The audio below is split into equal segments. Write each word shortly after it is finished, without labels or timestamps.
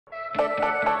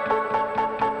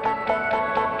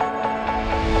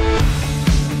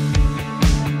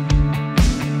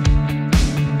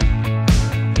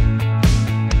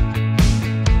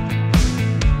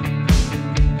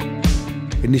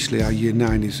Initially, our Year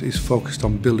 9 is focused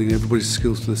on building everybody's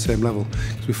skills to the same level.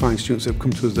 So we find students that have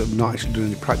come to us that have not actually done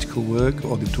any practical work,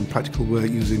 or they've done practical work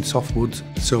using softwoods.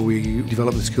 So we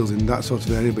develop the skills in that sort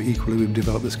of area, but equally we've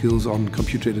developed the skills on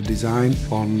computer-aided design,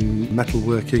 on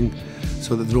metalworking,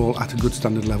 so that they're all at a good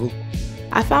standard level.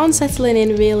 I found settling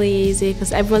in really easy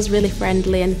because everyone's really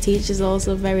friendly and the teachers are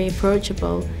also very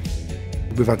approachable.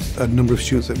 We've had a number of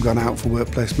students that have gone out for work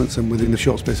placements, and within a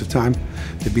short space of time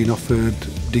they've been offered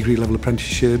degree level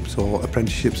apprenticeships or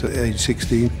apprenticeships at age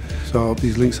 16. So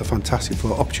these links are fantastic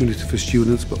for opportunity for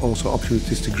students, but also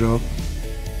opportunities to grow.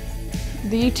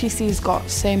 The UTC's got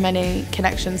so many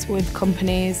connections with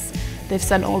companies. They've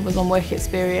sent all of us on work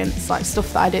experience, like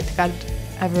stuff that I didn't think I'd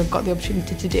ever have got the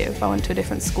opportunity to do if I went to a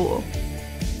different school.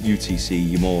 UTC,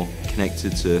 you're more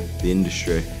connected to the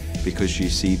industry because you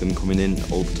see them coming in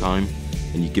all the time,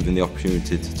 and you're given the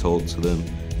opportunity to talk to them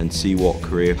and see what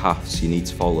career paths you need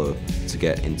to follow to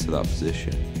get into that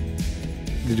position.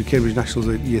 They do Cambridge Nationals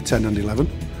at Year 10 and 11,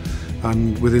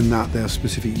 and within that they have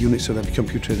specific units, so they have a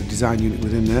computer-aided design unit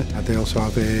within there, and they also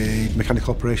have a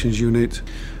mechanical operations unit.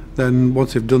 Then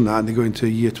once they've done that and they go into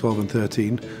Year 12 and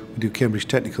 13, we do Cambridge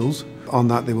Technicals. On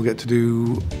that they will get to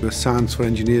do science for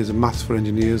engineers and maths for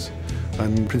engineers,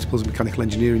 and principles of mechanical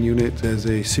engineering unit. There's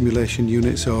a simulation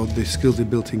unit, so the skills they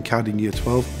built in CAD in Year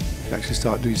 12, they actually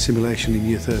start doing simulation in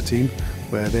Year 13,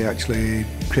 where they actually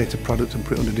create a product and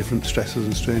put it under different stresses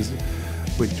and strains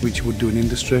which you would do in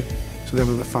industry. So they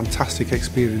have a fantastic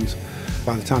experience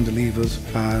by the time they leave us,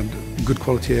 and good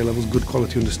quality A-levels, good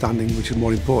quality understanding, which is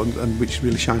more important and which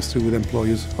really shines through with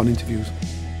employers on interviews.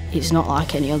 It's not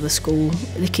like any other school.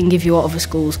 They can give you what other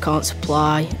schools can't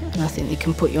supply, and I think they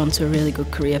can put you onto a really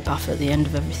good career path at the end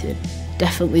of everything.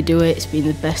 Definitely do it. It's been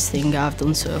the best thing I've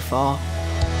done so far.